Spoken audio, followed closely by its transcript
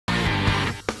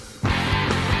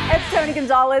Tony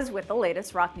Gonzalez with the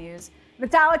latest rock news.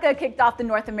 Metallica kicked off the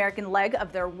North American leg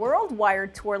of their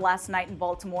worldwide tour last night in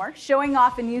Baltimore, showing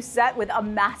off a new set with a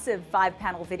massive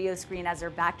 5-panel video screen as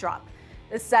their backdrop.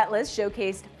 The setlist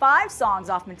showcased 5 songs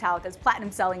off Metallica's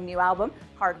platinum-selling new album,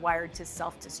 Hardwired to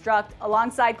Self-Destruct,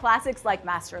 alongside classics like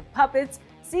Master of Puppets,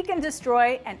 Seek and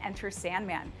Destroy, and Enter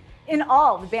Sandman. In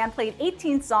all, the band played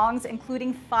 18 songs,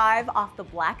 including 5 off the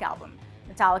Black Album.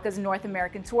 Metallica's North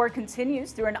American tour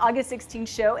continues through an August 16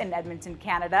 show in Edmonton,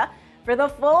 Canada. For the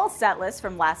full set list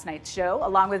from last night's show,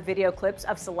 along with video clips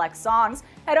of select songs,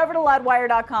 head over to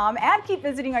loudwire.com and keep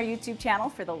visiting our YouTube channel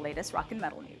for the latest rock and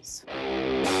metal news.